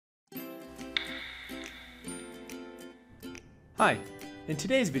Hi, in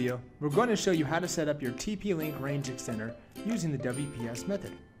today's video, we're going to show you how to set up your TP-Link range extender using the WPS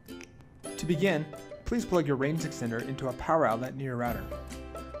method. To begin, please plug your range extender into a power outlet near your router.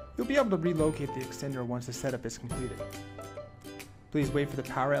 You'll be able to relocate the extender once the setup is completed. Please wait for the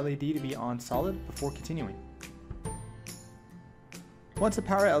power LED to be on solid before continuing. Once the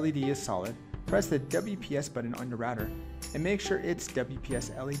power LED is solid, press the WPS button on your router and make sure its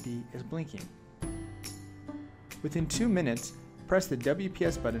WPS LED is blinking. Within 2 minutes, press the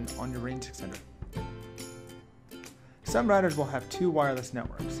WPS button on your range extender. Some routers will have 2 wireless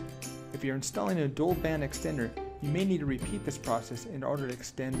networks. If you're installing a dual band extender, you may need to repeat this process in order to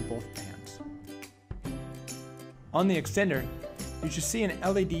extend both bands. On the extender, you should see an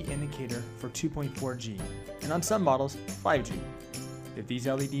LED indicator for 2.4G, and on some models, 5G. If these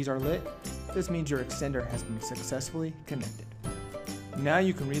LEDs are lit, this means your extender has been successfully connected. Now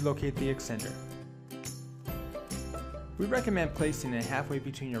you can relocate the extender. We recommend placing it halfway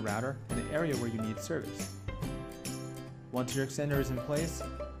between your router and an area where you need service. Once your extender is in place,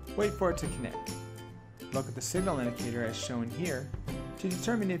 wait for it to connect. Look at the signal indicator as shown here to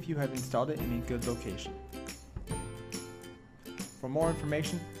determine if you have installed it in a good location. For more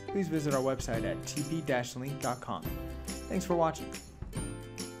information, please visit our website at tp-link.com. Thanks for watching.